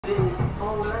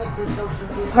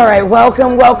All right,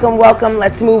 welcome, welcome, welcome.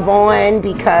 Let's move on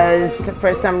because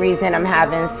for some reason I'm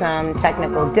having some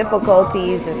technical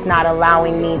difficulties. It's not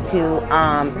allowing me to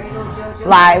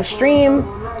live stream,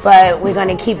 but we're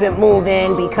going to keep it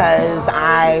moving because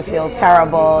I feel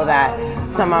terrible that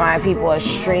some of my people are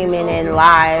streaming in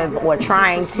live or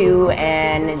trying to,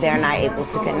 and they're not able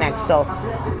to connect. So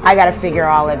I got to figure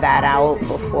all of that out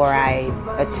before I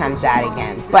attempt that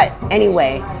again. But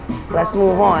anyway, let's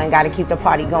move on. Got to keep the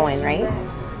party going, right?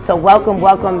 So welcome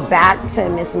back to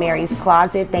Miss Mary's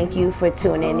Closet. Thank you for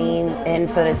tuning in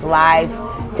for this live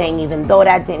thing, even though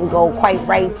that didn't go quite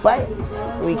right, but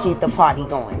we keep the party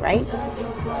going, right?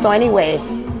 So anyway,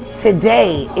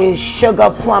 today is Sugar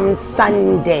Plum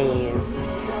Sundays,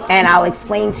 and I'll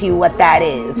explain to you what that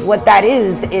is. What that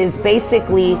is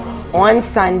basically on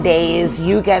Sundays,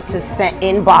 you get to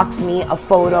inbox me a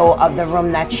photo of the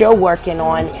room that you're working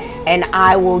on, and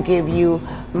I will give you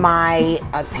my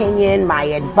opinion, my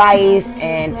advice,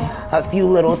 and a few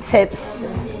little tips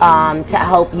to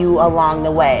help you along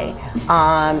the way.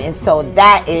 And so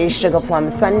that is Sugar Plum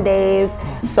Sundays.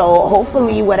 So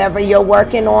hopefully whatever you're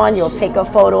working on, you'll take a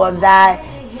photo of that,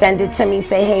 send it to me,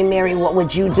 say, hey Mary, what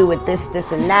would you do with this,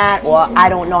 this, and that? Or I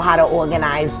don't know how to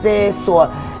organize this, or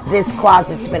this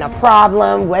closet's been a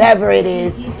problem, whatever it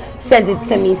is, send it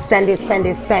to me, send it,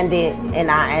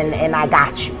 and I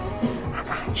got you.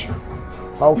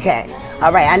 Okay.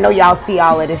 All right. I know y'all see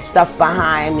all of this stuff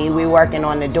behind me. We're working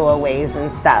on the doorways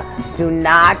and stuff. Do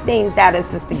not think that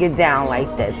it's just to get down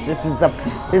like this. This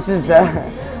is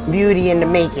a beauty in the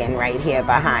making right here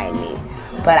behind me.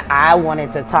 But I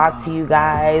wanted to talk to you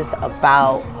guys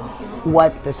about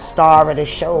what the star of the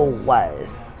show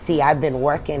was. See, I've been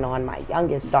working on my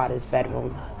youngest daughter's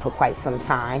bedroom for quite some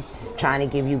time, trying to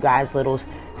give you guys little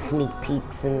sneak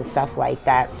peeks and stuff like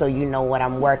that, so you know what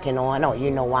I'm working on, or you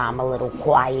know why I'm a little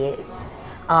quiet,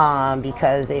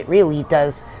 because it really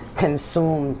does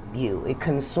consume you. It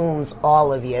consumes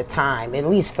all of your time, at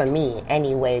least for me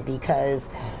anyway, because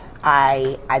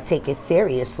I take it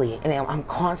seriously, and I'm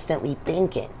constantly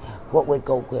thinking, what would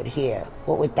go good here?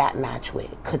 What would that match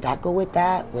with? Could that go with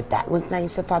that? Would that look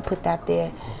nice if I put that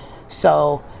there?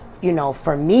 So, you know,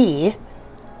 for me,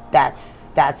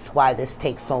 that's why this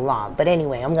takes so long. But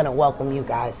anyway, I'm going to welcome you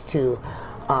guys to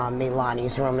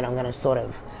Melani's room, and I'm going to sort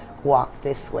of walk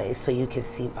this way so you can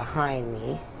see behind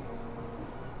me.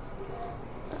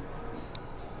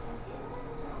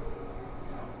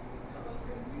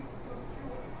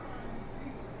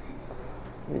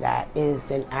 That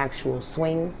is an actual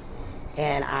swing,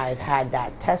 and I've had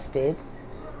that tested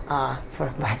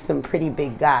by some pretty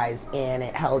big guys, and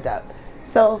it held up.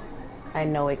 So I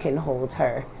know it can hold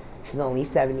her. She's only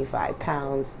 75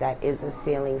 pounds. That is a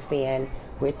ceiling fan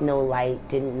with no light.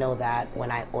 Didn't know that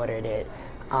when I ordered it.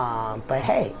 But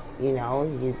hey, you know,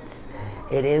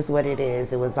 it is what it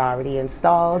is. It was already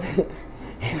installed.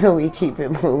 We keep it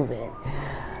moving.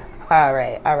 All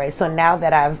right. So now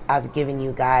that I've given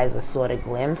you guys a sort of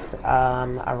glimpse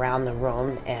around the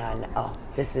room, and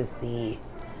this is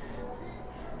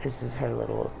her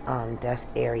little desk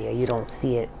area. You don't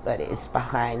see it, but it's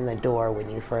behind the door when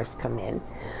you first come in.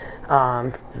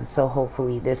 So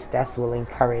hopefully this desk will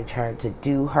encourage her to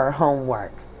do her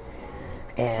homework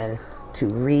and to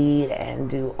read and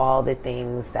do all the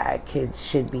things that kids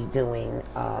should be doing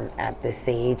at this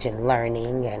age, and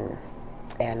learning and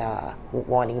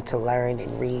wanting to learn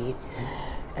and read.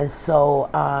 And so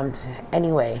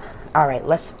anyway, all right,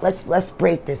 let's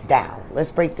break this down.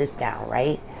 Let's break this down,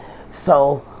 right?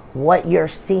 So what you're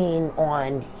seeing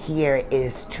on here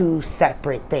is two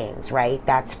separate things, right?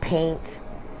 That's paint.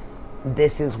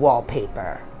 This is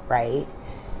wallpaper, right?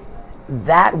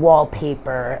 That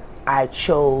wallpaper I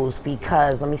chose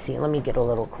because, let me see, let me get a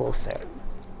little closer.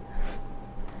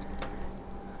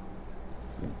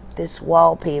 This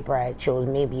wallpaper I chose,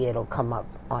 maybe it'll come up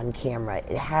on camera.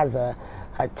 It has a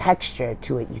texture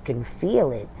to it. You can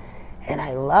feel it. And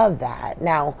I love that.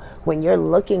 Now, when you're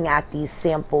looking at these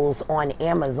samples on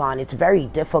Amazon, it's very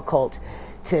difficult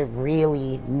to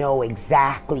really know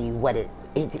exactly what it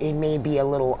may be a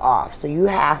little off. So you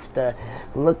have to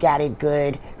look at it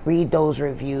good, read those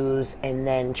reviews, and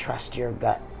then trust your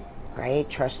gut, right?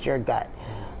 Trust your gut.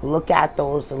 Look at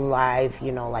those live,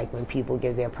 you know, like when people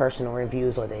give their personal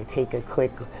reviews, or they take a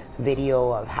quick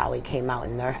video of how it came out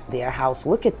in their house.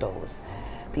 Look at those,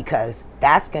 because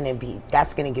that's going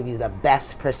to give you the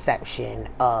best perception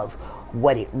of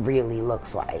what it really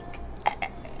looks like.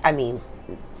 I mean,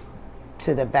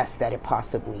 to the best that it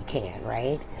possibly can,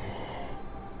 right?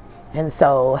 And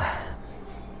so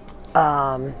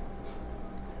I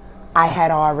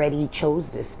had already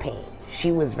chose this paint.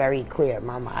 she was very clear,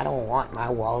 Mama, I don't want my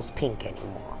walls pink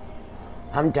anymore.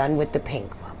 I'm done with the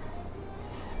pink, Mama.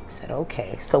 I said,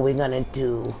 okay, so we're gonna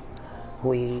do,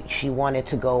 she wanted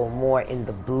to go more in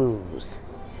the blues.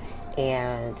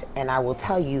 And I will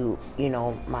tell you, you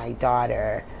know, my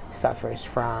daughter suffers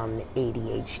from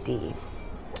ADHD,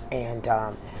 and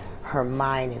her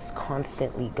mind is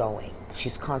constantly going.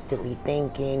 She's constantly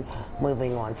thinking,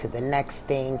 moving on to the next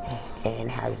thing, and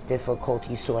has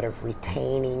difficulty sort of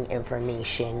retaining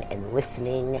information and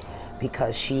listening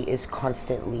because she is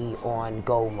constantly on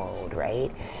go mode, right?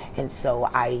 And so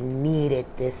I needed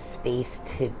this space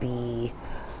to be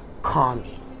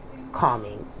calming,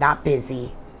 not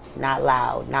busy, not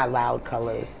loud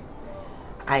colors.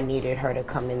 I needed her to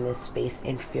come in this space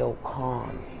and feel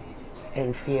calm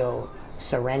and feel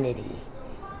serenity,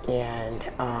 and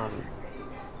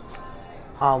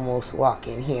almost walk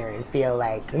in here and feel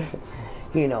like,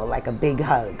 you know, like a big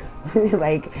hug.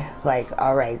 like,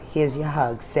 all right, here's your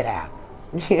hug, sit down,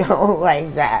 you know,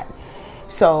 like that.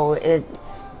 So it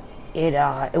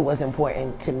was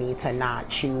important to me to not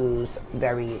choose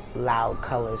very loud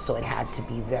colors, so it had to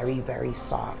be very, very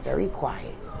soft, very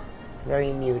quiet,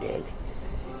 very muted.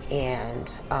 And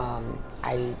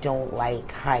I don't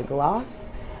like high gloss.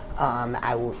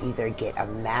 I will either get a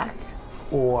matte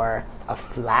or a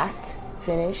flat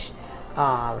finish.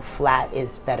 Flat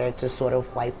is better to sort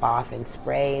of wipe off and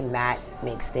spray. Matte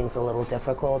makes things a little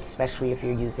difficult, especially if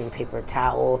you're using paper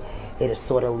towel. It'll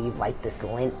sort of leave like this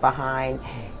lint behind,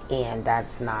 and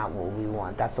that's not what we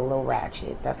want. That's a little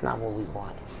ratchet. That's not what we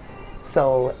want.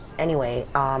 So anyway,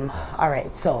 all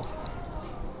right, so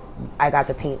I got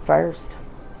the paint first.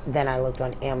 Then I looked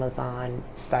on Amazon,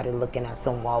 started looking at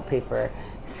some wallpaper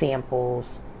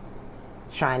samples,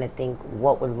 trying to think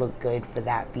what would look good for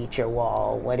that feature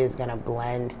wall, what is going to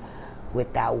blend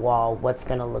with that wall, what's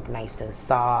going to look nice and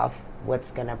soft, what's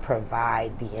going to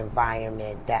provide the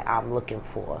environment that I'm looking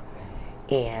for.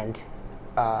 And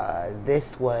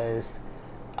this was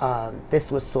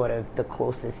sort of the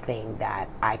closest thing that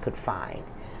I could find.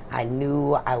 I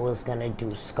knew I was going to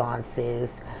do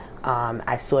sconces.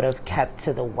 I sort of kept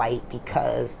to the white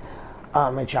because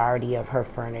a majority of her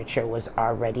furniture was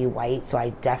already white, so I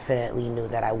definitely knew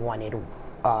that I wanted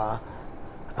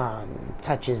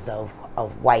touches of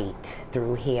white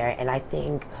through here. And I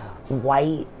think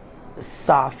white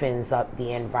softens up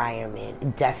the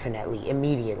environment, definitely,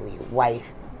 immediately.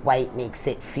 White makes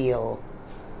it feel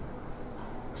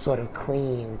sort of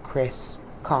clean, crisp,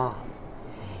 calm.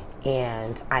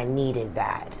 And I needed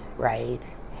that, right?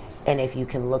 And if you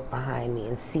can look behind me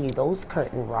and see, those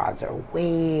curtain rods are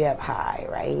way up high,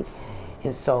 right?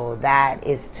 And so that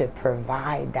is to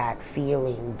provide that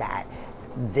feeling that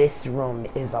this room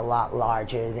is a lot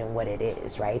larger than what it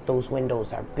is, right? Those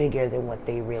windows are bigger than what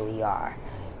they really are,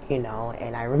 you know?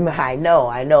 And I remember, I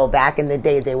know back in the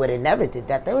day, they would have never did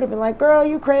that. They would have been like, girl,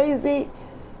 you crazy?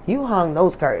 You hung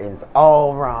those curtains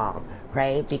all wrong,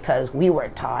 right? Because we were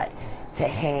taught to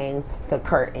hang the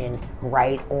curtain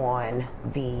right on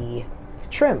the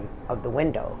trim of the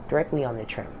window, directly on the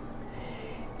trim.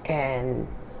 And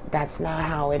that's not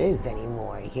how it is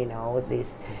anymore, you know.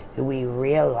 We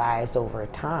realize over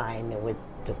time, and with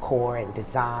decor and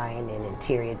design and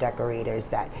interior decorators,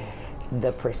 that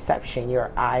the perception,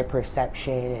 your eye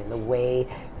perception, and the way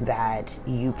that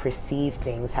you perceive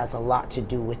things has a lot to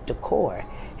do with decor.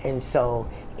 And so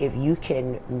if you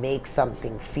can make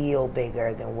something feel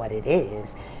bigger than what it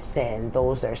is, then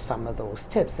those are some of those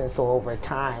tips. And so over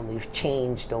time, we've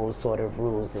changed those sort of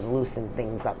rules and loosened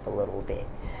things up a little bit.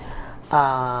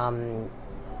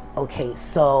 Okay,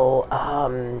 so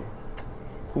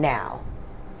now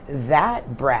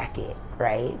that bracket,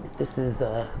 right? This is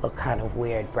a kind of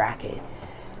weird bracket.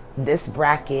 This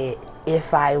bracket,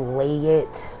 if I lay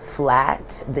it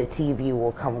flat, the TV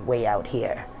will come way out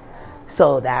here.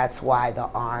 So that's why the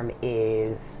arm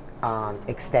is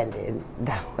extended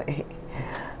that way.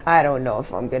 I don't know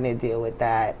if I'm gonna deal with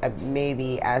that.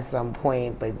 Maybe at some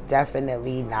point, but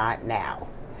definitely not now.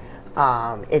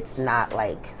 It's not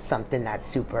like something that's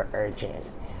super urgent.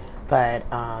 But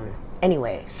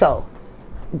anyway, so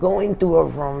going through a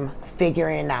room,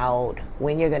 figuring out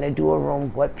when you're gonna do a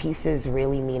room, what pieces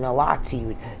really mean a lot to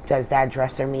you. Does that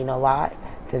dresser mean a lot?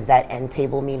 Does that end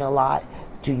table mean a lot?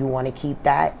 Do you want to keep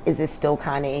that? Is it still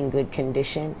kind of in good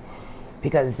condition?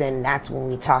 Because then that's when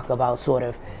we talk about sort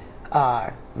of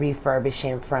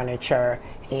refurbishing furniture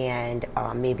and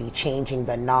maybe changing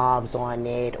the knobs on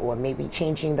it, or maybe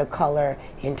changing the color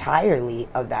entirely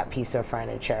of that piece of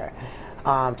furniture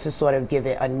to sort of give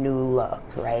it a new look,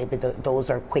 right? But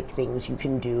those are quick things you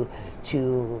can do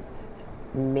to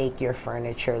make your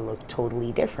furniture look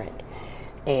totally different.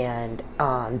 And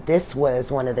this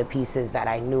was one of the pieces that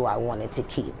I knew I wanted to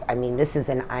keep. I mean, this is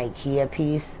an IKEA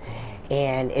piece,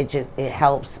 and it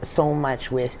helps so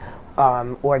much with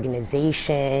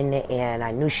organization. And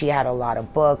I knew she had a lot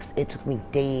of books. It took me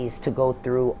days to go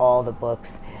through all the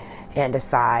books and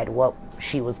decide what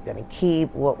she was going to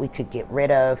keep, what we could get rid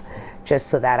of, just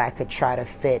so that I could try to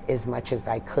fit as much as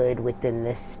I could within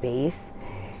this space.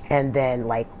 And then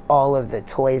like all of the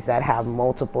toys that have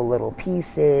multiple little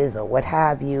pieces or what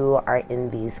have you are in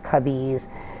these cubbies.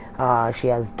 She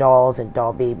has dolls and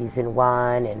doll babies in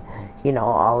one, and you know,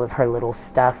 all of her little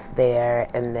stuff there.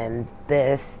 And then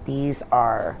these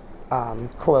are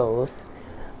clothes.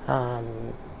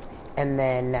 And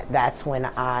then that's when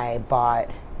I bought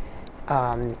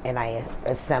and I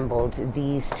assembled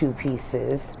these two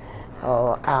pieces.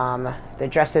 The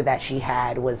dresser that she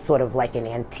had was sort of like an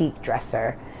antique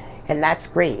dresser, and that's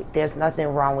great. There's nothing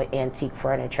wrong with antique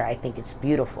furniture. I think it's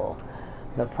beautiful.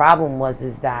 The problem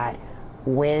is that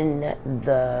when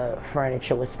the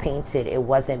furniture was painted, it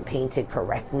wasn't painted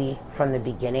correctly from the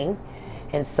beginning.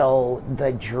 And so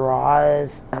the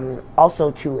drawers,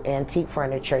 also too, antique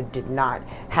furniture did not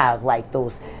have like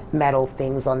those metal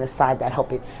things on the side that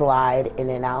help it slide in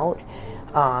and out.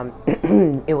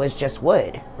 It was just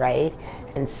wood, right?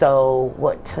 And so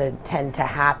what tend to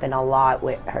happen a lot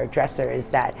with her dresser is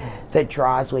that the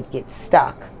drawers would get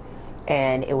stuck,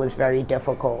 and it was very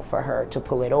difficult for her to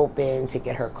pull it open, to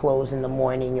get her clothes in the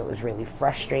morning. It was really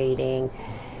frustrating.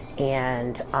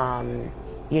 And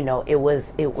you know, it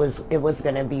was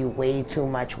going to be way too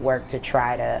much work to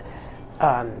try to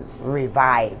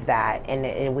revive that,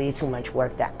 and way too much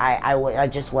work that I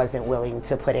just wasn't willing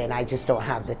to put in. I just don't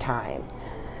have the time.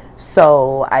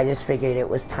 So I just figured it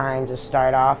was time to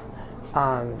start off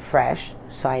fresh.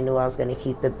 So I knew I was going to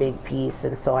keep the big piece,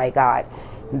 and so I got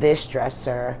this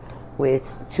dresser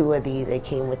with two of these. It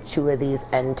came with two of these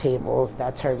end tables.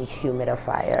 That's her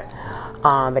humidifier.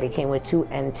 But it came with two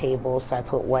end tables, so I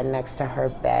put one next to her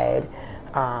bed,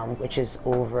 which is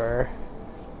over,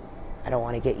 I don't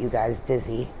want to get you guys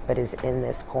dizzy, but is in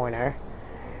this corner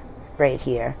right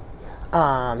here.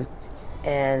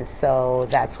 And so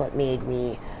that's what made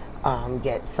me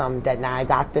get some that. Now I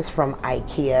got this from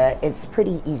IKEA. It's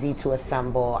pretty easy to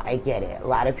assemble. I get it. A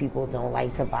lot of people don't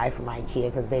like to buy from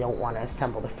IKEA because they don't want to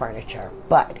assemble the furniture,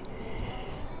 but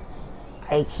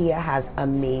IKEA has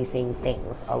amazing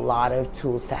things, a lot of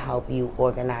tools to help you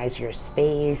organize your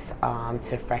space,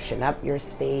 to freshen up your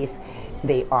space.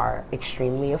 They are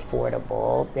extremely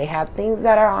affordable. They have things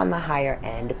that are on the higher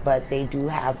end, but they do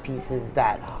have pieces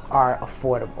that are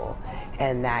affordable,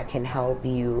 and that can help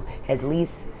you at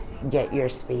least get your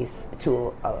space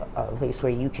to a place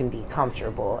where you can be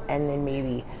comfortable, and then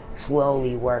maybe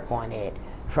slowly work on it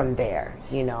from there,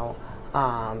 you know.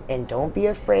 And don't be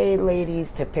afraid,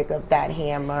 ladies, to pick up that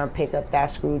hammer, pick up that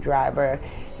screwdriver.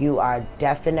 You are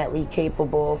definitely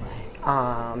capable,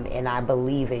 and I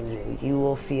believe in you. You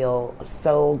will feel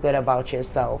so good about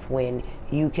yourself when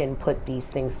you can put these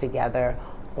things together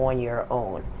on your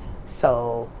own.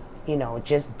 So, you know,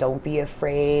 just don't be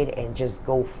afraid and just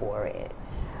go for it.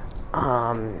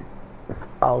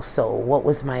 Also, what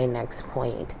was my next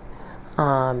point?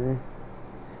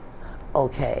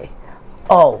 Okay.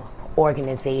 Oh,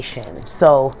 organization.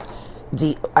 So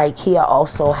the IKEA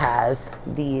also has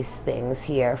these things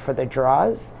here for the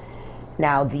drawers.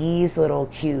 Now these little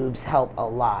cubes help a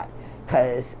lot,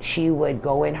 because she would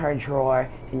go in her drawer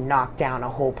and knock down a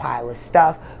whole pile of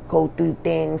stuff, go through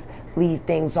things, leave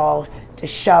things all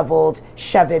disheveled,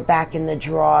 shove it back in the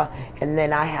drawer, and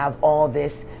then I have all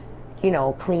this, you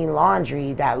know, clean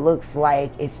laundry that looks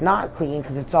like it's not clean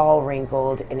because it's all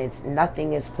wrinkled and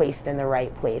nothing is placed in the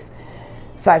right place.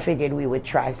 So I figured we would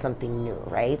try something new,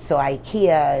 right? So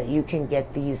IKEA, you can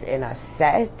get these in a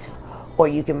set, or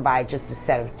you can buy just a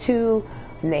set of two,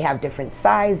 and they have different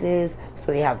sizes.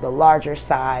 So they have the larger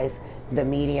size, the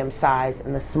medium size,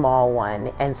 and the small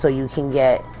one. And so you can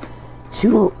get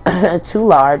two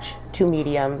large, two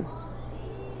medium,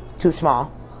 two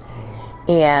small.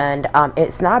 And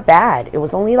it's not bad. It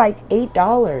was only like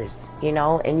 $8, you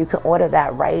know, and you can order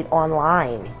that right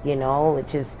online, you know,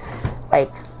 which is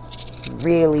like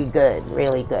really good,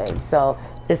 really good. So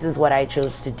this is what I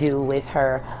chose to do with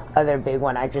her other big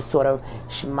one. I just sort of,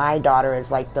 my daughter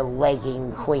is like the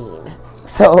legging queen,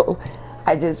 so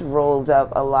I just rolled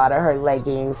up a lot of her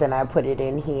leggings and I put it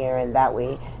in here, and that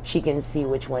way she can see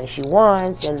which one she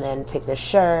wants and then pick a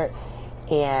shirt.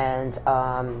 And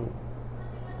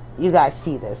you guys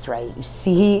see this, right? You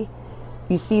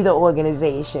see the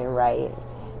organization, right?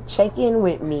 Check in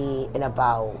with me in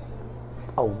about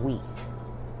a week.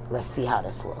 Let's see how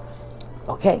this looks.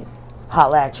 Okay?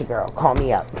 holla at your girl. Call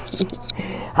me up.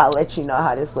 I'll let you know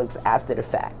how this looks after the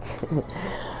fact.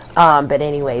 But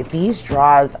anyway, these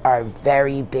drawers are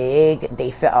very big.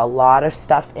 They fit a lot of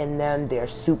stuff in them. They're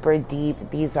super deep.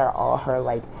 These are all her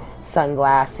like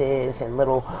sunglasses and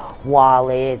little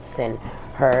wallets and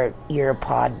her ear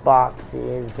pod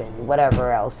boxes and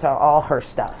whatever else. So all her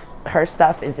stuff. Her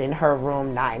stuff is in her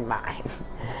room, not in mine.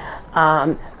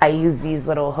 I use these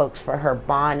little hooks for her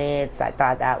bonnets. I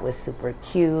thought that was super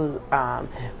cute.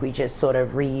 We just sort of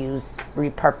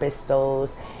repurposed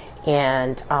those.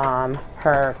 And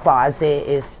her closet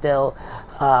is still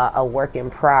a work in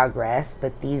progress,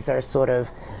 but these are sort of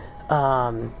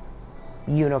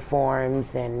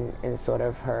uniforms and sort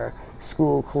of her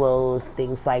school clothes,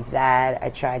 things like that.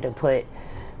 I tried to put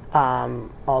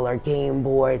all our game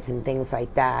boards and things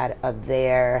like that up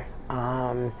there.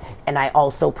 And I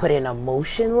also put in a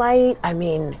motion light. I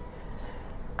mean,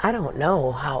 I don't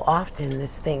know how often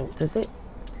this thing, does it?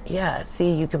 Yeah,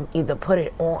 see, you can either put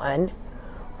it on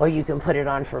or you can put it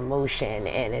on for motion,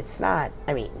 and it's not,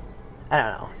 I mean, I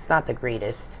don't know, it's not the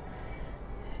greatest.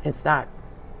 It's not,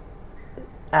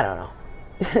 I don't know.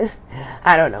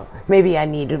 I don't know. Maybe I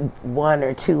need 1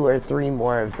 or 2 or 3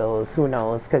 more of those. Who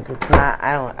knows? Because it's not.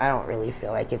 I don't really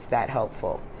feel like it's that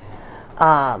helpful.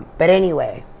 But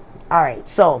anyway, all right.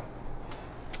 So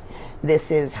this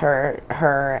is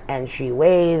her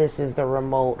entryway. This is the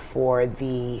remote for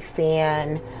the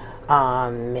fan,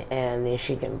 and then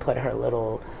she can put her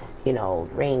little, you know,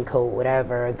 raincoat,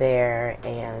 whatever, there,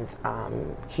 and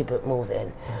keep it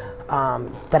moving.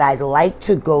 But I'd like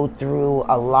to go through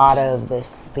a lot of the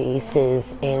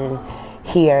spaces in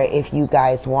here if you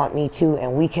guys want me to,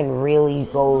 and we can really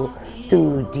go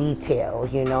through detail,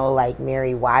 you know, like,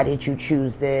 Mary, why did you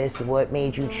choose this? What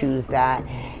made you choose that?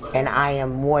 And I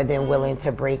am more than willing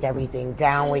to break everything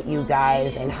down with you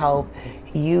guys and help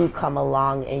you come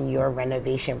along in your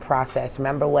renovation process.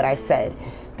 Remember what I said.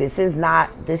 This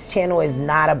channel is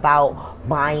not about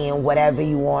buying whatever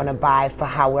you want to buy for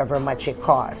however much it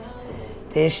costs.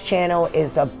 This channel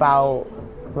is about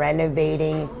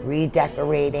renovating,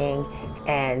 redecorating,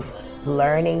 and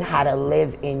learning how to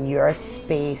live in your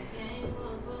space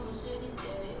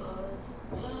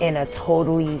in a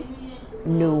totally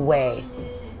new way,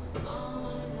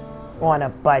 on a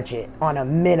budget, on a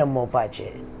minimal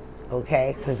budget,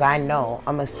 okay? Because I know,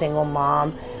 I'm a single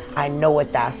mom. I know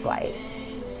what that's like.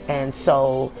 And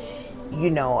so, you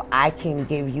know, I can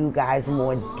give you guys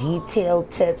more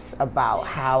detailed tips about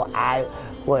how I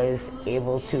was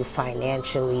able to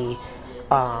financially,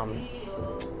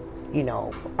 you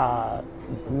know,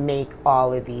 make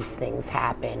all of these things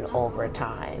happen over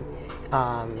time.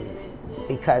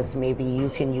 Because maybe you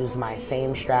can use my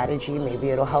same strategy. Maybe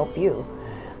it'll help you.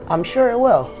 I'm sure it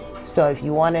will. So if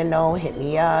you want to know, hit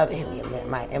me up, hit me in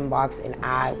my inbox, and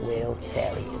I will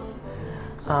tell you.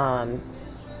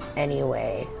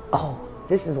 Anyway, oh,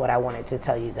 this is what I wanted to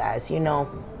tell you guys. You know,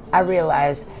 I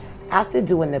realized after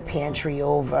doing the pantry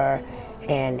over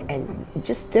and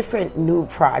just different new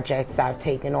projects I've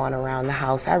taken on around the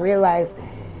house, I realized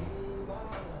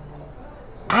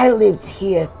I lived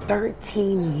here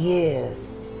 13 years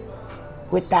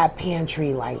with that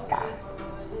pantry like that.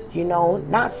 You know,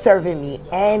 not serving me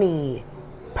any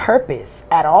purpose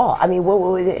at all. I mean, what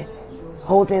was it?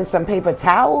 Holding some paper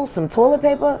towels, some toilet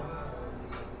paper?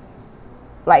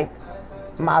 Like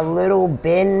my little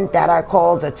bin that I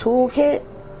called a toolkit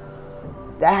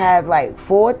that had like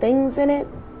 4 things in it.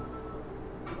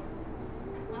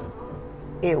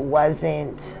 It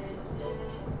wasn't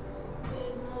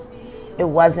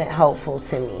helpful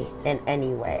to me in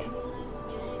any way.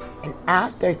 And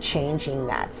after changing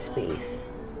that space,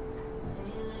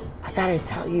 I gotta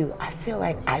tell you, I feel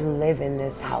like I live in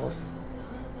this house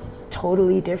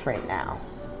totally different now.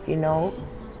 You know,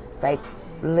 like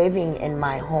living in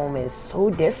my home is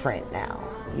so different now.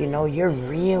 You know, you're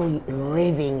really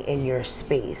living in your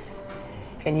space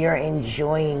and you're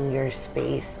enjoying your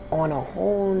space on a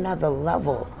whole nother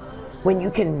level when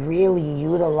you can really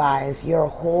utilize your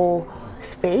whole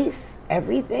space,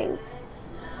 everything,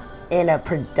 in a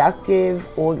productive,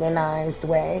 organized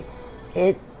way.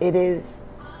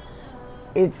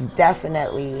 It's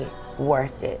definitely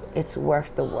worth it. It's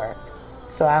worth the work.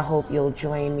 So I hope you'll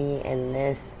join me in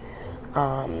this,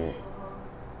 you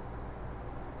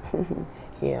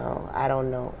know, I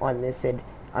don't know, on this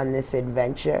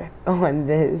adventure, on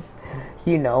this,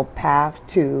 you know, path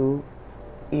to,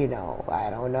 you know, I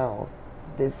don't know,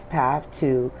 this path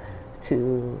to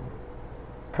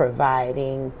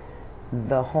providing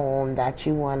the home that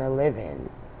you want to live in.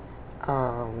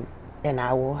 And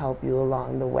I will help you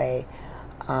along the way.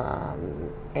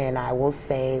 And I will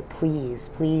say, please,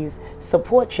 please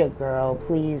support your girl.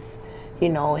 Please, you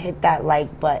know, hit that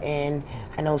like button.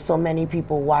 I know so many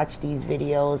people watch these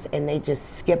videos and they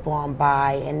just skip on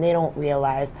by and they don't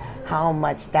realize how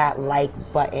much that like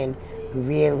button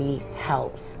really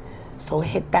helps. So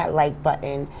hit that like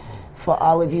button. For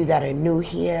all of you that are new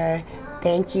here,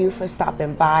 thank you for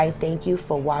stopping by. Thank you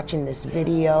for watching this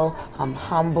video. I'm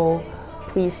humble.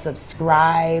 Please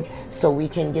subscribe so we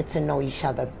can get to know each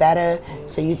other better,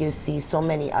 so you can see so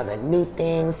many other new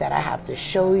things that I have to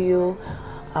show you.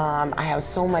 I have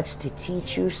so much to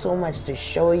teach you, so much to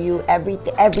show you.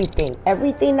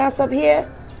 Everything that's up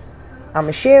here, I'm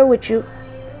gonna share with you.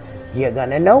 You're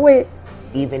gonna know it.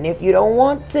 Even if you don't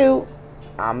want to,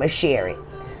 I'm gonna share it.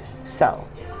 So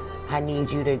I need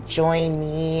you to join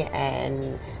me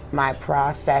and my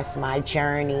process, my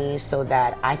journey, so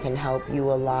that I can help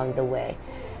you along the way.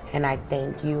 And I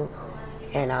thank you,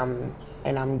 and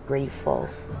I'm grateful,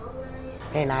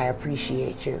 and I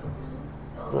appreciate you.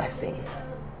 Blessings.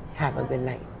 Have a good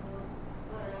night.